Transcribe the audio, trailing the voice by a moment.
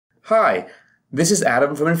Hi, this is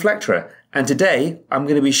Adam from Inflectra, and today I'm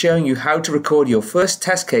going to be showing you how to record your first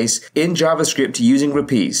test case in JavaScript using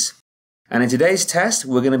Rapise. And in today's test,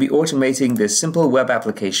 we're going to be automating this simple web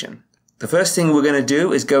application. The first thing we're going to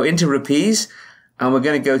do is go into Rapise, and we're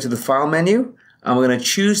going to go to the File menu, and we're going to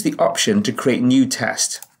choose the option to create new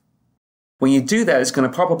test. When you do that, it's going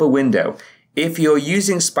to pop up a window. If you're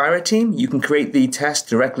using Spirateam, you can create the test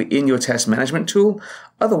directly in your test management tool.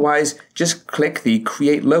 Otherwise, just click the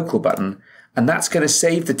Create Local button, and that's going to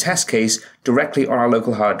save the test case directly on our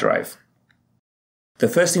local hard drive. The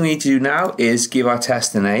first thing we need to do now is give our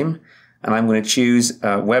test a name, and I'm going to choose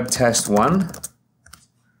Web Test 1.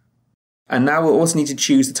 And now we'll also need to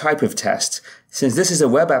choose the type of test. Since this is a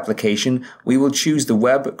web application, we will choose the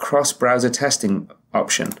Web Cross-Browser Testing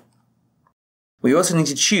option. We also need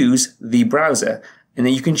to choose the browser, and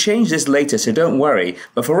then you can change this later, so don't worry.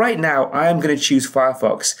 But for right now, I am going to choose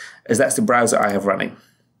Firefox, as that's the browser I have running.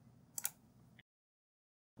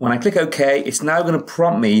 When I click OK, it's now going to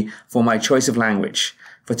prompt me for my choice of language.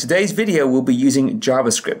 For today's video, we'll be using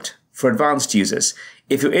JavaScript for advanced users.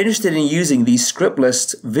 If you're interested in using the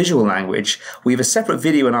scriptless visual language, we have a separate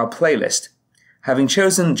video in our playlist. Having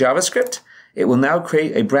chosen JavaScript, it will now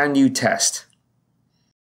create a brand new test.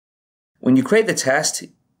 When you create the test,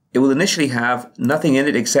 it will initially have nothing in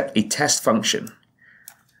it except a test function.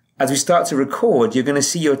 As we start to record, you're going to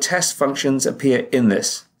see your test functions appear in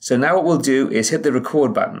this. So now what we'll do is hit the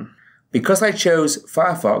record button. Because I chose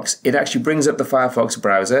Firefox, it actually brings up the Firefox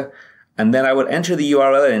browser, and then I will enter the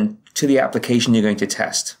URL into the application you're going to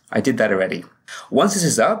test. I did that already. Once this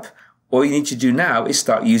is up, all you need to do now is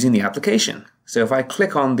start using the application. So if I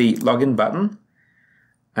click on the login button,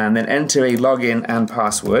 and then enter a login and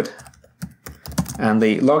password, and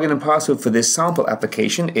the login and password for this sample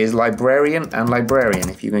application is librarian and librarian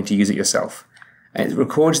if you're going to use it yourself. And it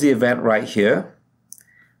records the event right here.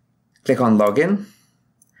 Click on login.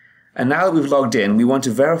 And now that we've logged in, we want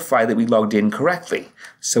to verify that we logged in correctly.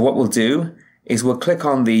 So what we'll do is we'll click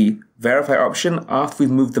on the verify option after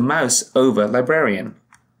we've moved the mouse over librarian.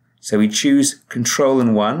 So we choose Control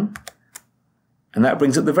and 1, and that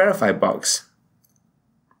brings up the verify box.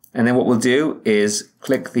 And then what we'll do is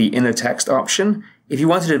click the inner text option. If you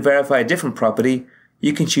wanted to verify a different property,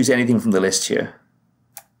 you can choose anything from the list here.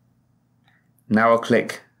 Now I'll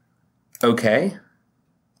click OK,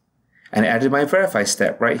 and it added my verify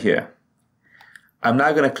step right here. I'm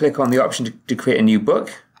now going to click on the option to create a new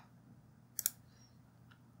book.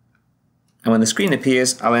 And when the screen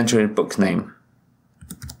appears, I'll enter a book's name.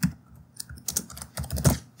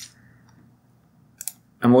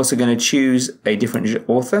 I'm also going to choose a different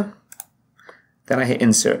author. Then I hit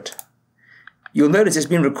Insert. You'll notice it's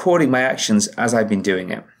been recording my actions as I've been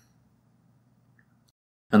doing it.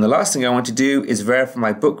 And the last thing I want to do is verify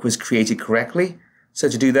my book was created correctly. So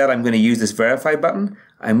to do that, I'm going to use this Verify button.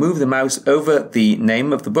 I move the mouse over the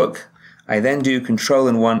name of the book. I then do Control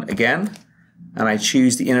and 1 again, and I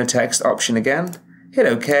choose the inner text option again, hit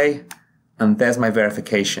OK, and there's my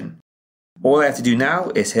verification. All I have to do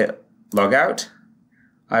now is hit Log Out.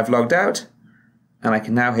 I've logged out, and I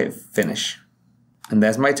can now hit Finish. And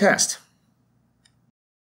there's my test.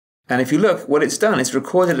 And if you look, what it's done is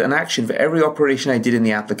recorded an action for every operation I did in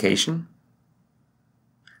the application.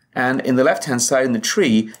 And in the left-hand side in the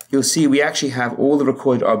tree, you'll see we actually have all the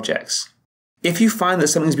recorded objects. If you find that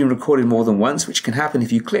something's been recorded more than once, which can happen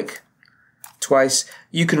if you click twice,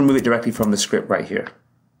 you can remove it directly from the script right here.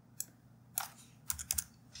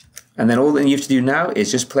 And then all that you have to do now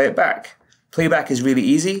is just play it back. Playback is really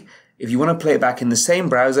easy. If you want to play it back in the same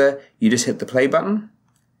browser, you just hit the play button.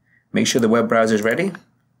 Make sure the web browser is ready.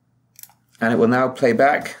 And it will now play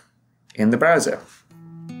back in the browser.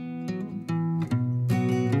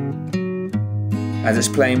 As it's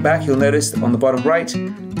playing back, you'll notice that on the bottom right,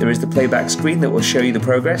 there is the playback screen that will show you the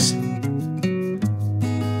progress.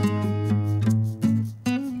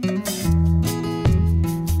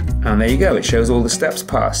 And there you go, it shows all the steps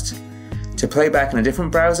passed. To play back in a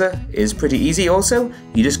different browser is pretty easy also.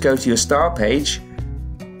 You just go to your start page,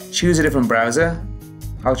 choose a different browser.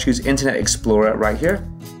 I'll choose Internet Explorer right here,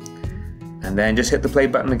 and then just hit the play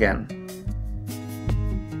button again.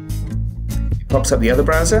 It pops up the other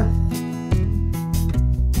browser,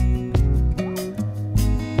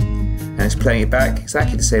 and it's playing it back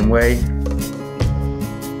exactly the same way.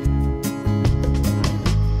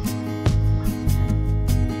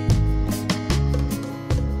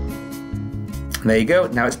 And there you go,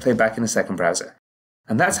 now it's played back in the second browser.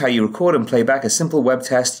 And that's how you record and play back a simple web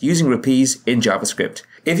test using Rapise in JavaScript.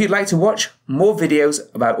 If you'd like to watch more videos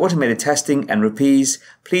about automated testing and Rapise,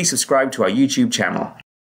 please subscribe to our YouTube channel.